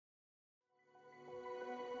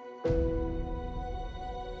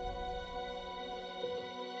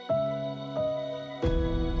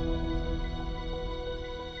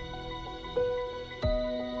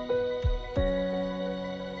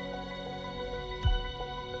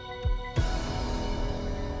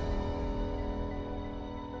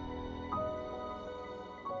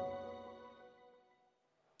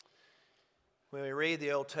read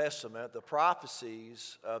the Old Testament, the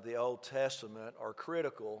prophecies of the Old Testament are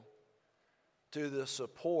critical to the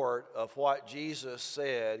support of what Jesus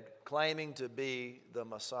said, claiming to be the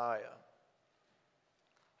Messiah.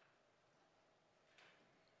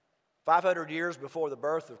 500 years before the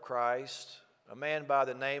birth of Christ, a man by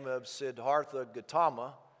the name of Siddhartha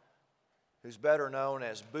Gautama, who's better known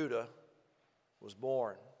as Buddha, was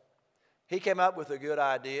born. He came up with a good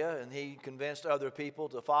idea, and he convinced other people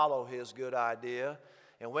to follow his good idea.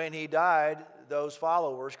 And when he died, those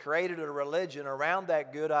followers created a religion around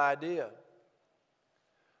that good idea.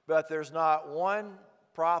 But there's not one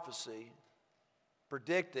prophecy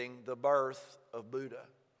predicting the birth of Buddha.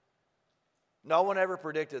 No one ever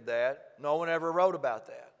predicted that. No one ever wrote about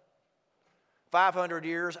that. 500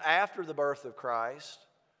 years after the birth of Christ,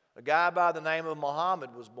 a guy by the name of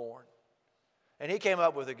Muhammad was born. And he came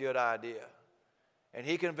up with a good idea. And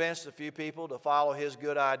he convinced a few people to follow his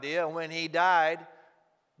good idea. And when he died,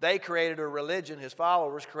 they created a religion, his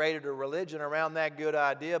followers created a religion around that good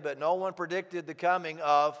idea, but no one predicted the coming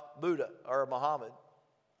of Buddha or Muhammad.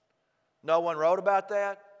 No one wrote about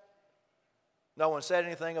that. No one said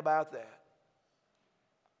anything about that.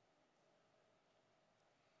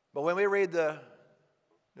 But when we read the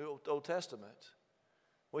Old Testament,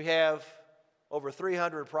 we have over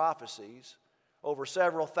 300 prophecies over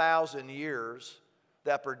several thousand years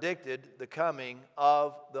that predicted the coming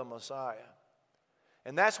of the Messiah.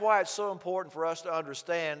 And that's why it's so important for us to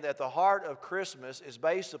understand that the heart of Christmas is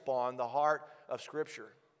based upon the heart of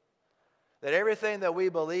Scripture. That everything that we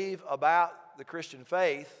believe about the Christian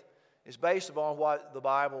faith is based upon what the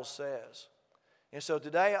Bible says. And so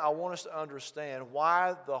today I want us to understand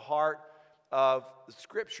why the heart of the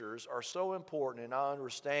Scriptures are so important in our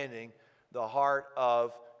understanding the heart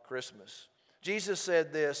of Christmas. Jesus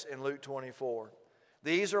said this in Luke 24,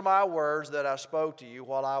 "These are my words that I spoke to you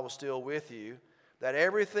while I was still with you, that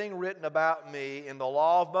everything written about me in the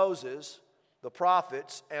law of Moses, the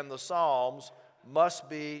prophets, and the Psalms must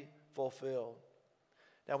be fulfilled."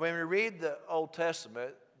 Now, when we read the Old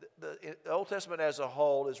Testament, the Old Testament as a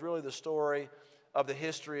whole is really the story of the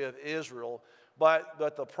history of Israel, but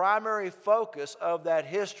the primary focus of that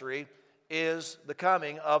history is the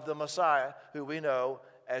coming of the Messiah, who we know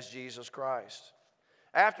as Jesus Christ.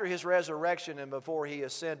 After his resurrection and before he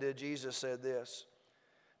ascended, Jesus said this,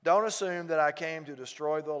 "Don't assume that I came to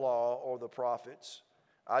destroy the law or the prophets.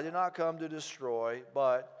 I did not come to destroy,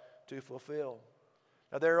 but to fulfill."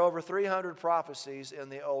 Now, there are over 300 prophecies in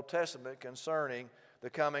the Old Testament concerning the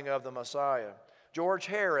coming of the Messiah. George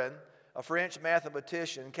Heron, a French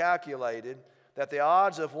mathematician, calculated that the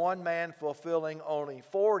odds of one man fulfilling only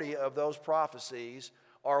 40 of those prophecies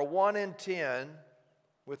are 1 in 10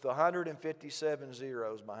 with 157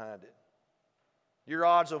 zeros behind it. Your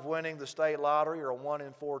odds of winning the state lottery are 1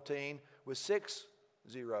 in 14 with 6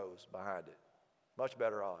 zeros behind it. Much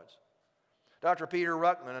better odds. Dr. Peter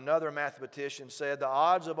Ruckman, another mathematician, said the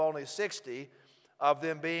odds of only 60 of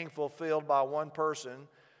them being fulfilled by one person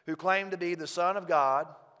who claimed to be the Son of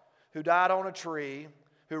God, who died on a tree,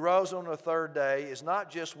 who rose on the third day, is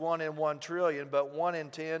not just 1 in 1 trillion, but 1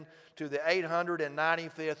 in 10 to the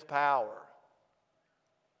 895th power.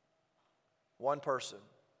 One person.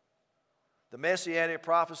 The Messianic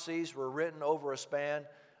prophecies were written over a span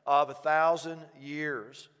of 1,000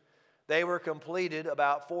 years. They were completed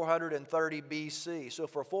about 430 BC. So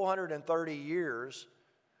for 430 years,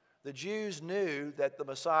 the Jews knew that the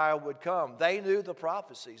Messiah would come. They knew the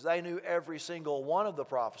prophecies. They knew every single one of the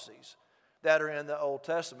prophecies that are in the Old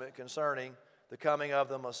Testament concerning the coming of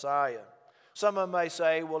the Messiah. Some of them may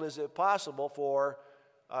say, well, is it possible for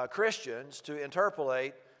Christians to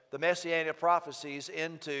interpolate the Messianic prophecies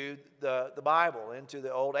into the Bible, into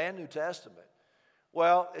the Old and New Testament?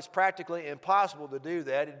 Well, it's practically impossible to do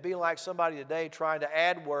that. It'd be like somebody today trying to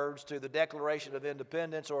add words to the Declaration of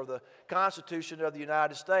Independence or the Constitution of the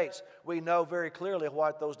United States. We know very clearly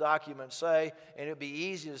what those documents say, and it'd be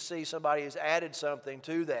easy to see somebody has added something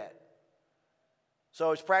to that.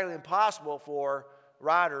 So it's practically impossible for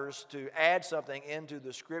writers to add something into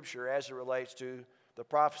the Scripture as it relates to the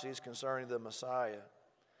prophecies concerning the Messiah.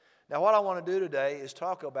 Now, what I want to do today is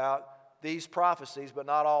talk about these prophecies, but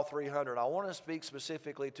not all 300. I want to speak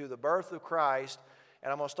specifically to the birth of Christ, and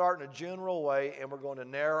I'm going to start in a general way, and we're going to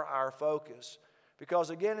narrow our focus. Because,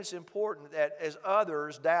 again, it's important that as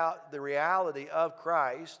others doubt the reality of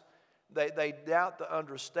Christ, they doubt the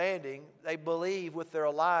understanding, they believe with their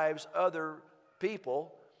lives other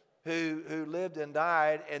people who lived and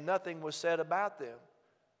died, and nothing was said about them.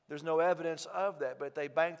 There's no evidence of that, but they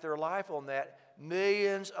bank their life on that.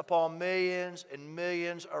 Millions upon millions and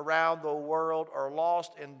millions around the world are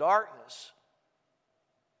lost in darkness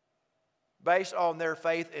based on their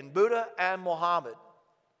faith in Buddha and Muhammad.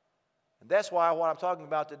 And that's why what I'm talking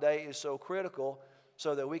about today is so critical,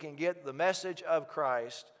 so that we can get the message of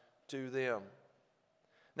Christ to them.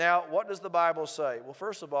 Now, what does the Bible say? Well,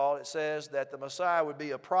 first of all, it says that the Messiah would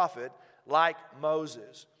be a prophet like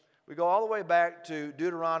Moses. We go all the way back to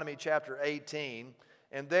Deuteronomy chapter 18.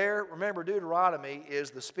 And there, remember, Deuteronomy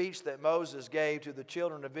is the speech that Moses gave to the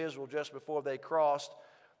children of Israel just before they crossed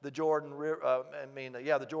the Jordan River,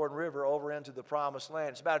 the Jordan River over into the Promised Land.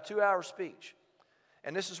 It's about a 2-hour speech.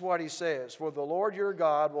 And this is what he says: "For the Lord your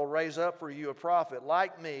God will raise up for you a prophet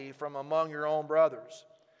like me from among your own brothers.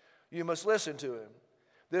 You must listen to him.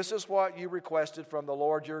 This is what you requested from the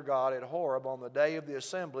Lord your God at Horeb on the day of the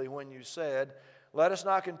assembly, when you said, 'Let us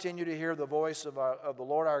not continue to hear the voice of the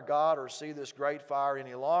Lord our God, or see this great fire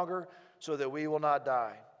any longer, so that we will not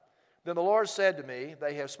die.' Then the Lord said to me,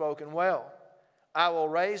 'They have spoken well. I will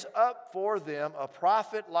raise up for them a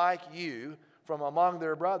prophet like you from among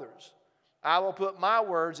their brothers. I will put my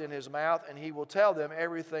words in his mouth, and he will tell them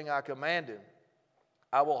everything I command him.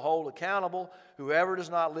 I will hold accountable whoever does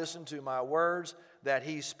not listen to my words that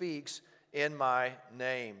he speaks in my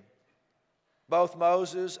name.'" Both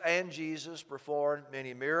Moses and Jesus performed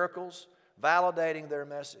many miracles, validating their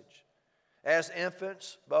message. As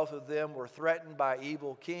infants, both of them were threatened by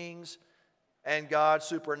evil kings, and God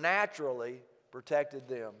supernaturally protected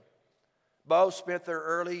them. Both spent their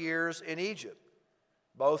early years in Egypt.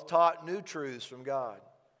 Both taught new truths from God.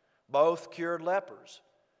 Both cured lepers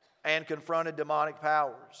and confronted demonic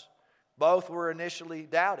powers. Both were initially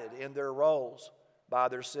doubted in their roles by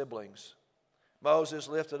their siblings. Moses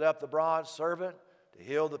lifted up the bronze serpent to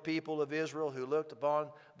heal the people of Israel who looked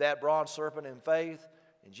upon that bronze serpent in faith,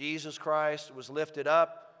 and Jesus Christ was lifted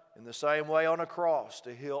up in the same way on a cross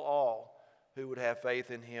to heal all who would have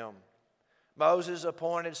faith in him. Moses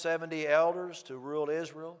appointed 70 elders to rule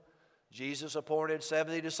Israel. Jesus appointed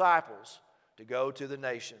 70 disciples to go to the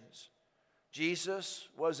nations. Jesus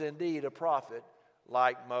was indeed a prophet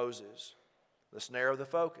like Moses. Let's narrow the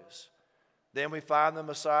focus. Then we find the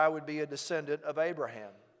Messiah would be a descendant of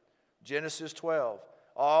Abraham. Genesis 12,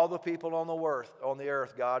 all the people on the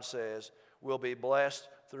earth, God says, will be blessed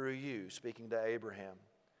through you, speaking to Abraham.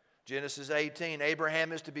 Genesis 18,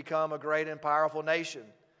 Abraham is to become a great and powerful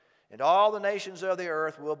nation, and all the nations of the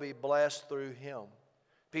earth will be blessed through him.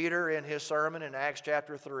 Peter, in his sermon in Acts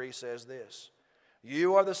chapter 3, says this: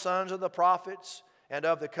 "You are the sons of the prophets and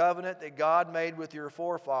of the covenant that God made with your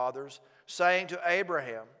forefathers, saying to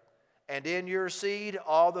Abraham, 'And in your seed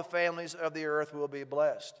all the families of the earth will be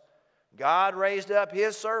blessed.' God raised up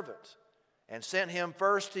his servant and sent him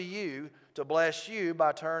first to you to bless you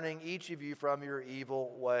by turning each of you from your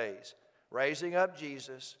evil ways, raising up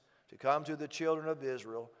Jesus to come to the children of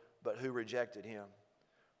Israel, but who rejected him."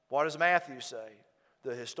 What does Matthew say?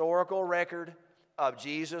 The historical record of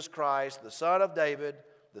Jesus Christ, the son of David,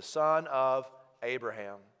 the son of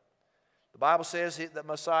Abraham. The Bible says that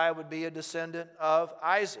Messiah would be a descendant of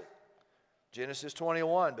Isaac. Genesis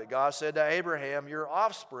 21, but God said to Abraham, "Your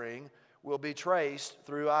offspring will be traced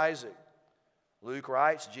through Isaac." Luke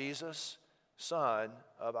writes, Jesus, son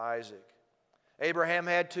of Isaac. Abraham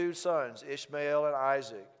had 2 sons, Ishmael and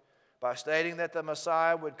Isaac. By stating that the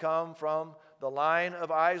Messiah would come from the line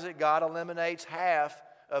of Isaac, God eliminates half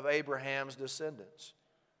of Abraham's descendants.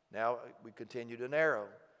 Now we continue to narrow.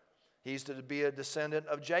 He's to be a descendant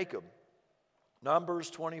of Jacob. Numbers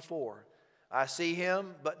 24, "I see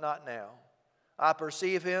him, but not now. I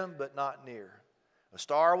perceive him, but not near. A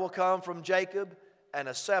star will come from Jacob, and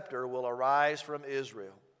a scepter will arise from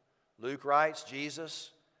Israel." Luke writes,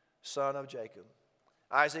 Jesus, son of Jacob.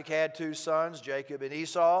 Isaac had 2 sons, Jacob and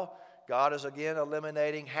Esau. God is again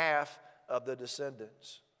eliminating half of the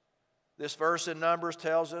descendants. This verse in Numbers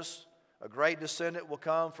tells us a great descendant will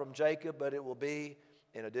come from Jacob, but it will be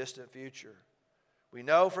in a distant future. We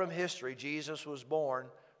know from history Jesus was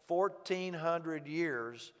born 1,400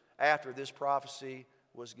 years after this prophecy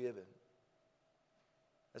was given.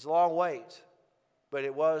 It's a long wait, but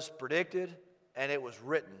it was predicted and it was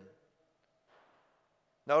written.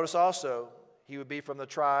 Notice also, he would be from the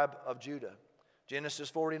tribe of Judah. Genesis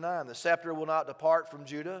 49, "The scepter will not depart from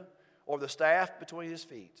Judah, or the staff between his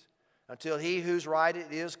feet, until he whose right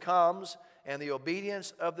it is comes, and the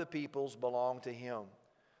obedience of the peoples belong to him."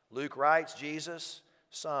 Luke writes, Jesus,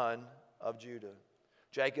 son of Judah.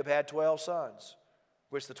 Jacob had 12 sons,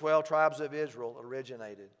 which the 12 tribes of Israel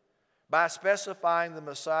originated. By specifying the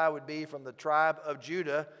Messiah would be from the tribe of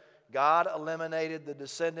Judah, God eliminated the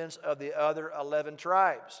descendants of the other 11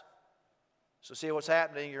 tribes. So see what's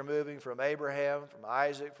happening? You're moving from Abraham, from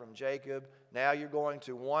Isaac, from Jacob. Now you're going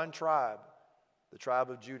to one tribe, the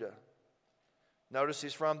tribe of Judah. Notice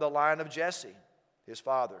he's from the line of Jesse, his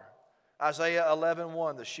father. Isaiah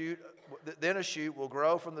 11:1, then a shoot will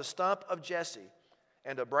grow from the stump of Jesse,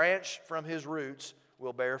 and a branch from his roots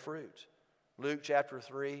will bear fruit. Luke chapter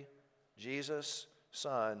 3, Jesus,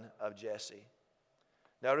 son of Jesse.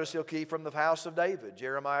 Notice he'll keep from the house of David,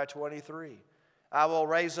 Jeremiah 23. I will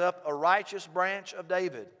raise up a righteous branch of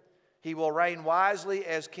David. He will reign wisely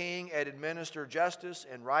as king and administer justice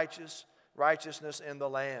and righteousness in the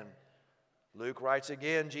land. Luke writes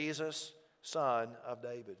again, Jesus, son of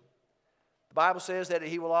David. The Bible says that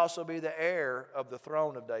he will also be the heir of the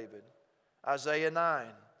throne of David. Isaiah 9.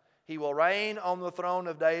 He will reign on the throne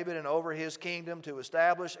of David and over his kingdom to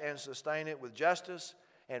establish and sustain it with justice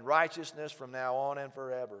and righteousness from now on and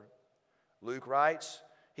forever. Luke writes,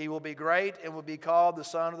 he will be great and will be called the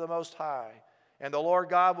Son of the Most High, and the Lord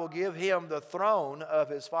God will give him the throne of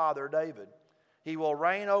his father David. He will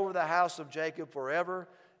reign over the house of Jacob forever,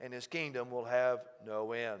 and his kingdom will have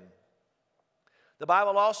no end. The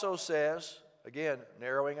Bible also says, again,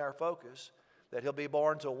 narrowing our focus, that he'll be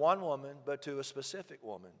born to one woman, but to a specific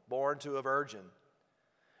woman, born to a virgin.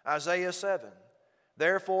 Isaiah 7,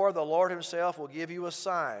 therefore the Lord himself will give you a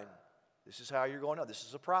sign. This is how you're going to know. This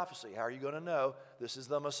is a prophecy. How are you going to know this is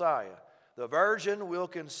the Messiah? The virgin will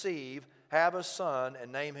conceive, have a son,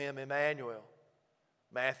 and name him Emmanuel.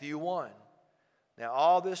 Matthew 1. Now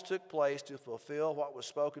all this took place to fulfill what was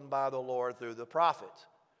spoken by the Lord through the prophet.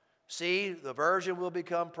 See, the virgin will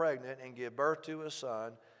become pregnant and give birth to a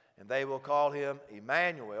son, and they will call him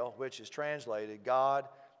Emmanuel, which is translated, God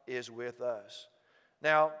is with us.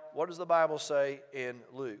 Now, what does the Bible say in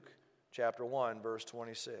Luke chapter 1, verse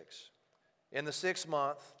 26? In the 6th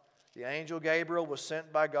month, the angel Gabriel was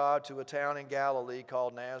sent by God to a town in Galilee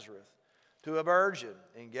called Nazareth, to a virgin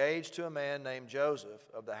engaged to a man named Joseph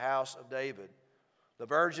of the house of David. The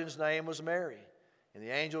virgin's name was Mary. And the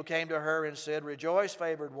angel came to her and said, rejoice,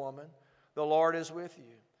 favored woman, the Lord is with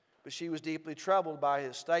you. But she was deeply troubled by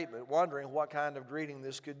his statement, wondering what kind of greeting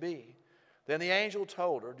this could be. Then the angel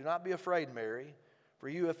told her, do not be afraid, Mary, for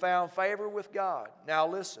you have found favor with God. Now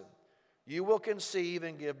listen, you will conceive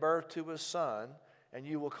and give birth to a son, and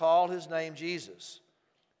you will call his name Jesus.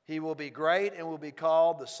 He will be great and will be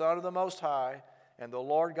called the Son of the Most High, and the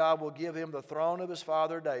Lord God will give him the throne of his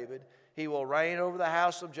father David. He will reign over the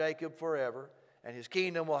house of Jacob forever, and his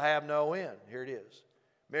kingdom will have no end. Here it is.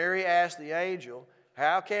 Mary asked the angel,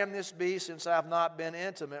 how can this be since I've not been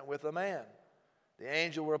intimate with a man? The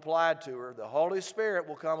angel replied to her, the Holy Spirit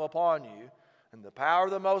will come upon you, and the power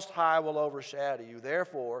of the Most High will overshadow you.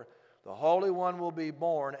 Therefore, the Holy One will be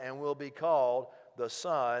born and will be called the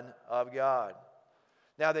Son of God.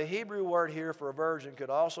 Now, the Hebrew word here for a virgin could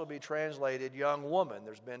also be translated young woman.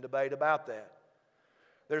 There's been debate about that.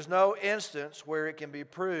 There's no instance where it can be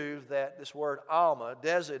proved that this word Alma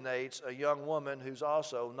designates a young woman who's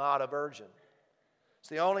also not a virgin. It's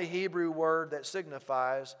the only Hebrew word that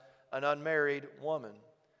signifies an unmarried woman.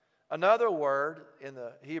 Another word in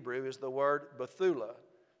the Hebrew is the word Bethula.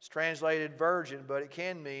 It's translated virgin, but it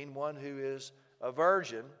can mean one who is a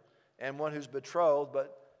virgin and one who's betrothed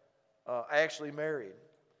but actually married.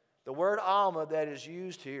 The word Alma that is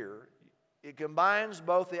used here, it combines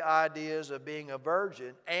both the ideas of being a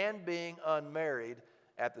virgin and being unmarried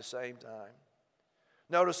at the same time.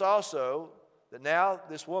 Notice also that now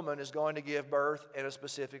this woman is going to give birth in a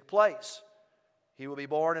specific place. He will be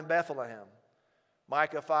born in Bethlehem.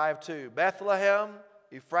 Micah 5:2, Bethlehem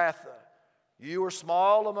Ephrathah, you are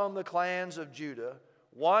small among the clans of Judah.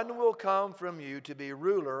 One will come from you to be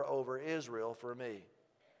ruler over Israel for me.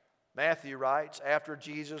 Matthew writes, after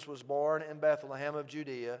Jesus was born in Bethlehem of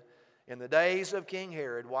Judea, in the days of King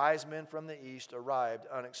Herod, wise men from the east arrived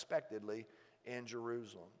unexpectedly in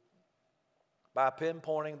Jerusalem. By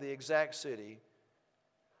pinpointing the exact city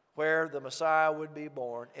where the Messiah would be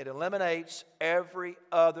born, it eliminates every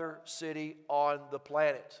other city on the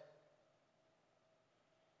planet.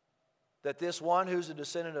 That this one who's a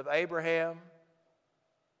descendant of Abraham,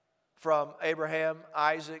 from Abraham,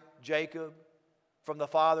 Isaac, Jacob, from the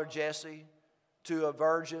father Jesse, to a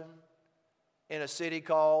virgin in a city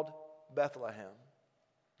called Bethlehem.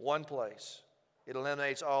 One place. It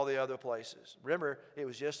eliminates all the other places. Remember, it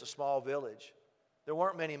was just a small village. There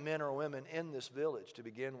weren't many men or women in this village to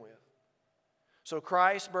begin with. So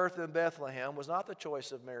Christ's birth in Bethlehem was not the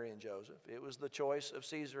choice of Mary and Joseph. It was the choice of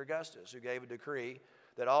Caesar Augustus, who gave a decree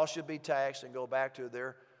that all should be taxed and go back to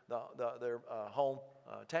their home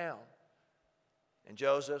town. And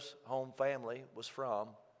Joseph's home family was from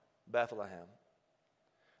Bethlehem.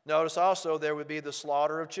 Notice also there would be the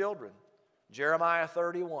slaughter of children. Jeremiah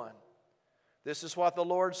 31. This is what the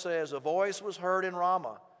Lord says. A voice was heard in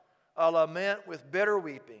Ramah, a lament with bitter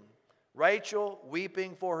weeping, Rachel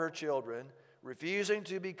weeping for her children, refusing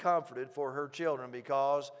to be comforted for her children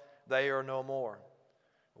because they are no more.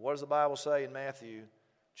 What does the Bible say in Matthew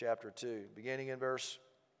chapter 2, beginning in verse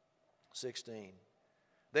 16?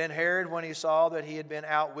 Then Herod, when he saw that he had been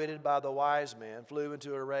outwitted by the wise men, flew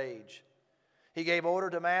into a rage. He gave order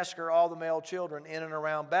to massacre all the male children in and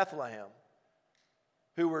around Bethlehem,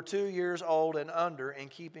 who were 2 years old and under, in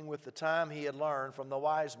keeping with the time he had learned from the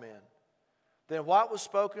wise men. Then what was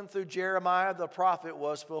spoken through Jeremiah the prophet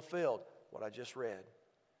was fulfilled, what I just read.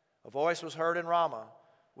 A voice was heard in Ramah,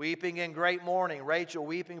 weeping in great mourning, Rachel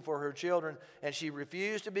weeping for her children, and she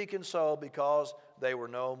refused to be consoled because they were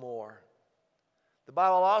no more. The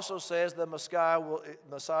Bible also says the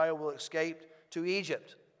Messiah will escape to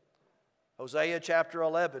Egypt. Hosea chapter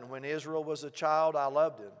 11, when Israel was a child, I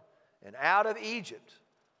loved him, and out of Egypt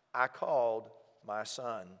I called my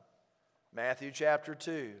son. Matthew chapter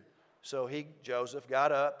 2, so Joseph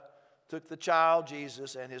got up, took the child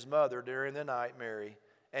Jesus and his mother during the night, Mary,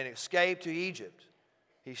 and escaped to Egypt.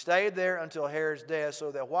 He stayed there until Herod's death,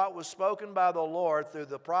 so that what was spoken by the Lord through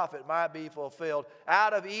the prophet might be fulfilled.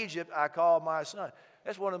 Out of Egypt I called my son.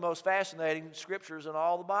 That's one of the most fascinating scriptures in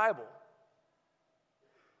all the Bible,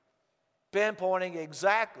 pinpointing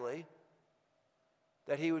exactly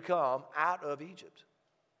that he would come out of Egypt.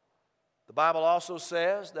 The Bible also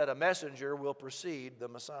says that a messenger will precede the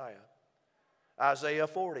Messiah. Isaiah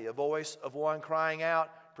 40, a voice of one crying out,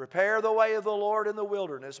 "Prepare the way of the Lord in the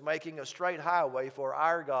wilderness, making a straight highway for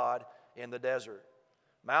our God in the desert."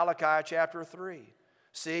 Malachi chapter 3,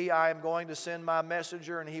 "See, I am going to send my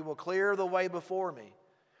messenger, and he will clear the way before me.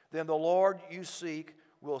 Then the Lord you seek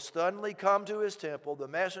will suddenly come to his temple, the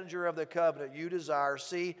messenger of the covenant you desire.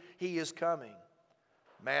 See, he is coming."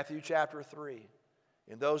 Matthew chapter 3,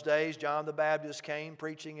 "In those days John the Baptist came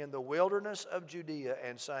preaching in the wilderness of Judea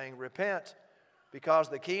and saying, 'Repent, because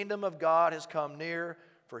the kingdom of God has come near.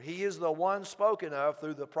 For he is the one spoken of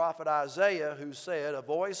through the prophet Isaiah, who said, a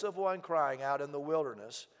voice of one crying out in the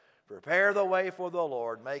wilderness, prepare the way for the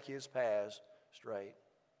Lord, make his paths straight.'"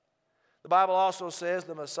 The Bible also says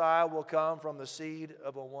the Messiah will come from the seed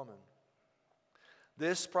of a woman.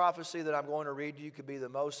 This prophecy that I'm going to read to you could be the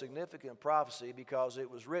most significant prophecy because it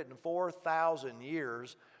was written 4,000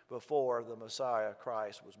 years before the Messiah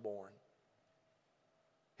Christ was born.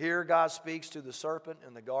 Here God speaks to the serpent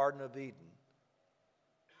in the Garden of Eden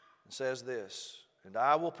and says this, "And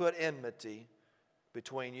I will put enmity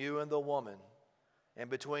between you and the woman, and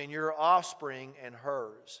between your offspring and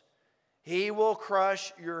hers. He will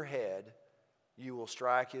crush your head, you will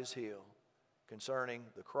strike his heel," concerning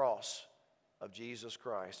the cross of Jesus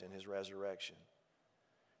Christ and his resurrection.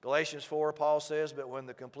 Galatians 4, Paul says, "But when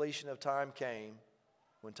the completion of time came,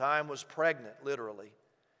 when time was pregnant, literally,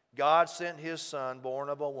 God sent his Son, born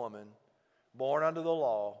of a woman, born under the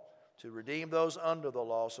law, to redeem those under the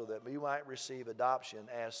law so that we might receive adoption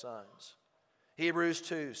as sons." Hebrews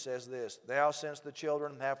 2 says this, "Now since the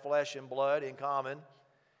children have flesh and blood in common,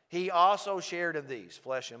 he also shared in these,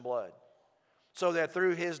 flesh and blood, so that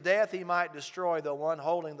through his death he might destroy the one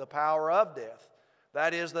holding the power of death,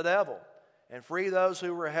 that is the devil, and free those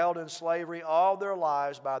who were held in slavery all their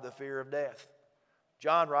lives by the fear of death."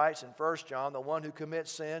 John writes in 1 John, "The one who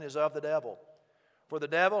commits sin is of the devil, for the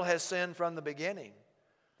devil has sinned from the beginning.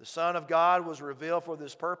 The Son of God was revealed for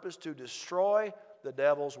this purpose, to destroy the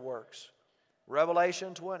devil's works."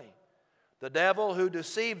 Revelation 20, "The devil who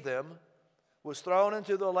deceived them was thrown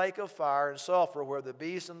into the lake of fire and sulfur where the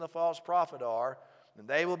beast and the false prophet are, and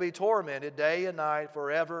they will be tormented day and night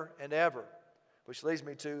forever and ever." Which leads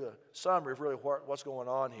me to a summary of really what's going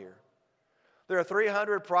on here. There are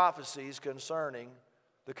 300 prophecies concerning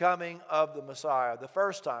the coming of the Messiah the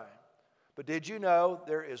first time. But did you know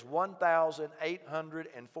there is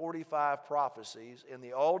 1,845 prophecies in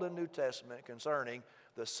the Old and New Testament concerning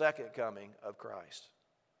the second coming of Christ?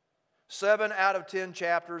 7 out of 10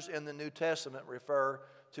 chapters in the New Testament refer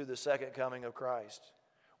to the second coming of Christ.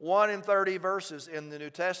 1 in 30 verses in the New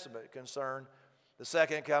Testament concern the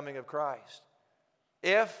second coming of Christ.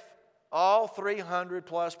 If all 300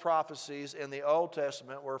 plus prophecies in the Old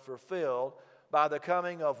Testament were fulfilled by the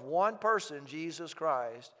coming of one person, Jesus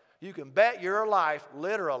Christ, you can bet your life,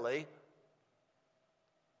 literally,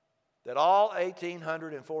 that all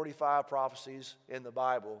 1,845 prophecies in the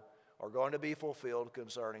Bible are going to be fulfilled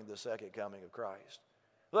concerning the second coming of Christ.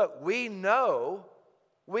 Look, we know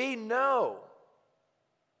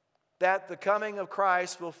that the coming of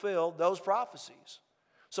Christ fulfilled those prophecies.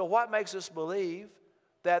 So what makes us believe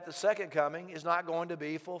that the second coming is not going to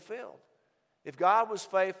be fulfilled? If God was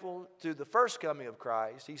faithful to the first coming of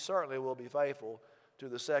Christ, he certainly will be faithful to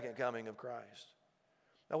the second coming of Christ.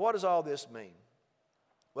 Now, what does all this mean?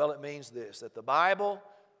 Well, it means this, that the Bible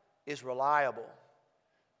is reliable.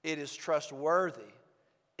 It is trustworthy.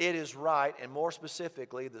 It is right. And more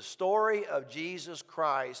specifically, the story of Jesus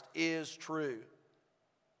Christ is true.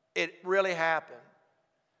 It really happened.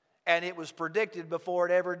 And it was predicted before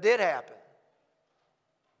it ever did happen.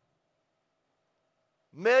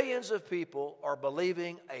 Millions of people are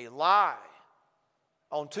believing a lie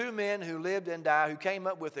on two men who lived and died, who came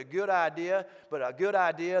up with a good idea, but a good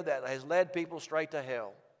idea that has led people straight to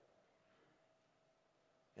hell.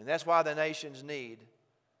 And that's why the nations need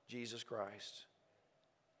Jesus Christ.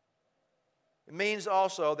 It means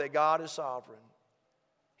also that God is sovereign.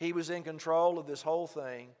 He was in control of this whole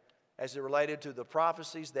thing as it related to the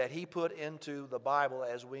prophecies that He put into the Bible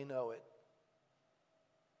as we know it.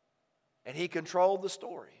 And He controlled the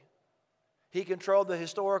story. He controlled the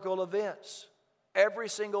historical events, every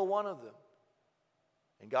single one of them.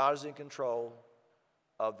 And God is in control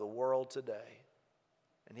of the world today.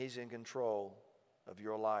 And He's in control of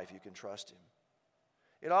your life. You can trust Him.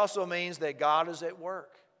 It also means that God is at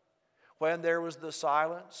work. When there was the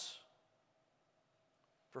silence,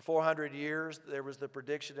 for 400 years, there was the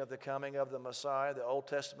prediction of the coming of the Messiah. The Old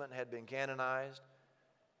Testament had been canonized.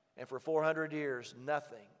 And for 400 years,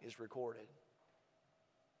 nothing is recorded.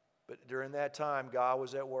 But during that time, God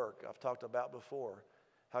was at work. I've talked about before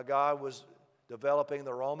how God was developing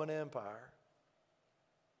the Roman Empire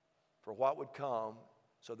for what would come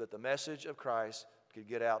so that the message of Christ could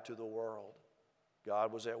get out to the world.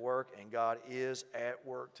 God was at work, and God is at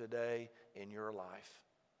work today in your life.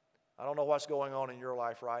 I don't know what's going on in your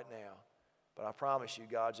life right now, but I promise you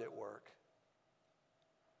God's at work.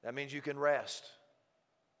 That means you can rest.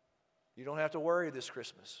 You don't have to worry this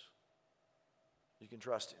Christmas. You can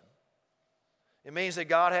trust Him. It means that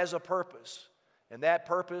God has a purpose, and that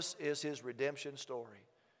purpose is His redemption story.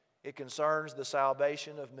 It concerns the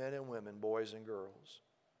salvation of men and women, boys and girls.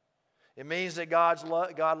 It means that God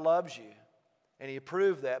loves you, and He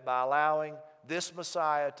proved that by allowing this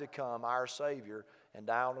Messiah to come, our Savior, and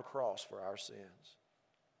die on the cross for our sins.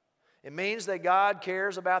 It means that God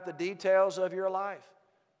cares about the details of your life.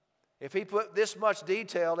 If He put this much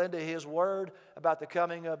detail into His Word about the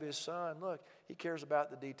coming of His Son, look, He cares about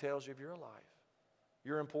the details of your life.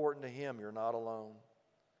 You're important to Him. You're not alone.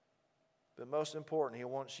 But most important, He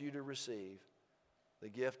wants you to receive the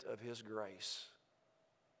gift of His grace,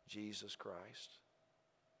 Jesus Christ.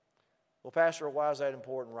 Well, Pastor, why is that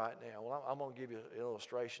important right now? Well, I'm going to give you an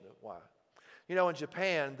illustration of why. You know, in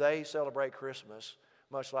Japan, they celebrate Christmas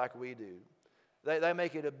much like we do. They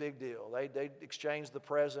make it a big deal. They exchange the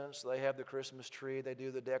presents. They have the Christmas tree. They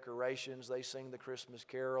do the decorations. They sing the Christmas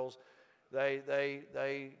carols. They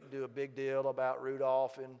do a big deal about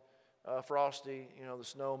Rudolph and Frosty, you know, the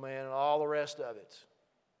snowman, and all the rest of it.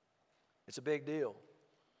 It's a big deal.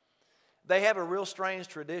 They have a real strange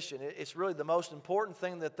tradition. It's really the most important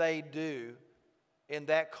thing that they do in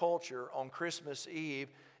that culture on Christmas Eve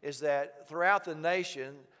is that throughout the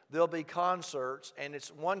nation, there'll be concerts, and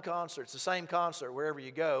it's one concert. It's the same concert wherever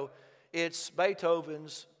you go. It's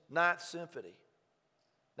Beethoven's Ninth Symphony.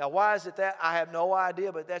 Now, why is it that? I have no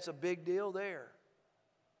idea, but that's a big deal there.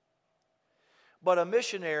 But a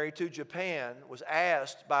missionary to Japan was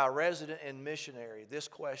asked by a resident and missionary this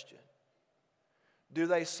question: do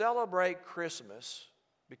they celebrate Christmas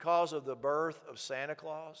because of the birth of Santa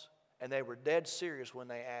Claus? And they were dead serious when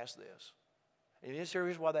they asked this. And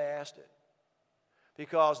here's why they asked it.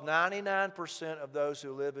 Because 99% of those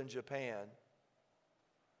who live in Japan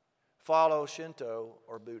follow Shinto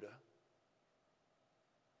or Buddha.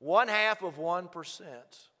 0.5%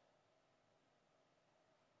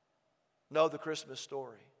 know the Christmas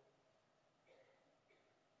story.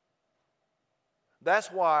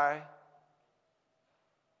 That's why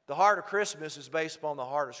the heart of Christmas is based upon the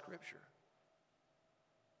heart of Scripture.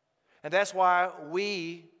 And that's why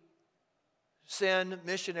we send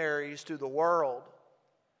missionaries to the world.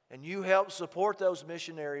 And you help support those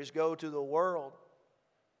missionaries go to the world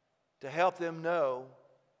to help them know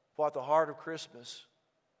what the heart of Christmas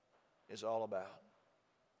is all about.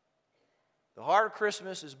 The heart of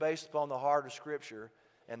Christmas is based upon the heart of Scripture,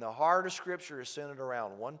 and the heart of Scripture is centered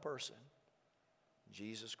around one person,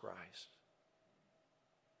 Jesus Christ.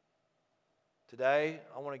 Today,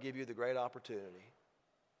 I want to give you the great opportunity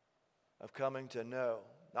of coming to know,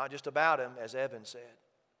 not just about Him, as Evan said,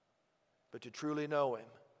 but to truly know Him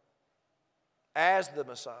as the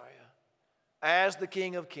Messiah, as the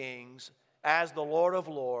King of Kings, as the Lord of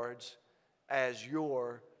Lords, as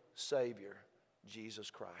your Savior,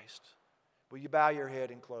 Jesus Christ. Will you bow your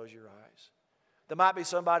head and close your eyes? There might be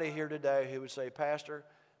somebody here today who would say, Pastor,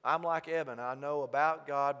 I'm like Evan. I know about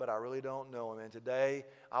God, but I really don't know Him. And today,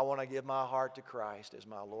 I want to give my heart to Christ as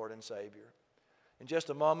my Lord and Savior. In just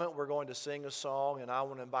a moment, we're going to sing a song, and I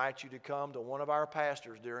want to invite you to come to one of our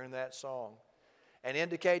pastors during that song and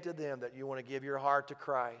indicate to them that you want to give your heart to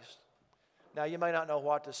Christ. Now, you may not know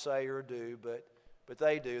what to say or do, but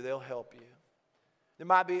they do. They'll help you. There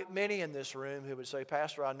might be many in this room who would say,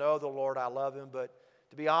 Pastor, I know the Lord, I love Him, but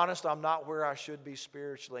to be honest, I'm not where I should be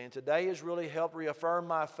spiritually. And today has really helped reaffirm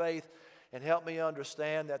my faith and help me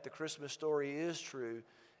understand that the Christmas story is true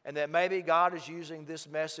and that maybe God is using this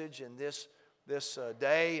message and this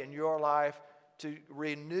day in your life to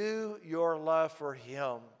renew your love for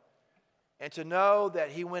Him and to know that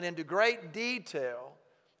He went into great detail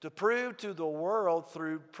to prove to the world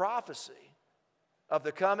through prophecy of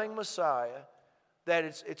the coming Messiah that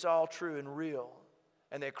it's all true and real,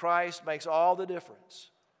 and that Christ makes all the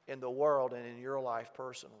difference in the world and in your life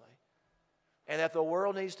personally. And that the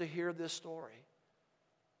world needs to hear this story.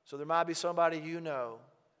 So there might be somebody you know,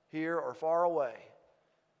 here or far away,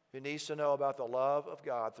 who needs to know about the love of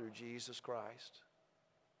God through Jesus Christ.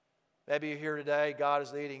 Maybe you're here today, God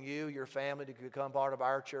is leading you, your family, to become part of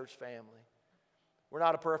our church family. We're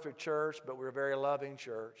not a perfect church, but we're a very loving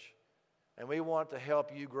church. And we want to help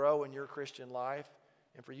you grow in your Christian life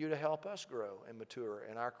and for you to help us grow and mature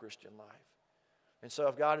in our Christian life. And so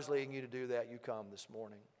if God is leading you to do that, you come this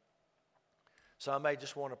morning. Some may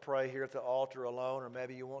just want to pray here at the altar alone, or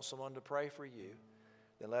maybe you want someone to pray for you.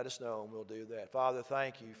 Then let us know and we'll do that. Father,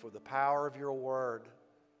 thank you for the power of your word.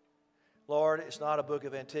 Lord, it's not a book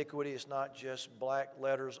of antiquity. It's not just black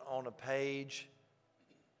letters on a page.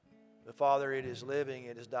 But Father, it is living,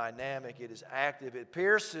 it is dynamic, it is active, it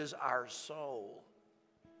pierces our soul.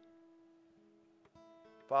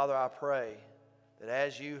 Father, I pray that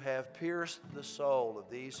as you have pierced the soul of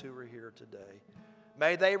these who are here today,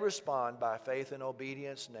 may they respond by faith and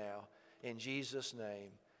obedience now. In Jesus' name,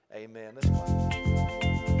 amen. Let's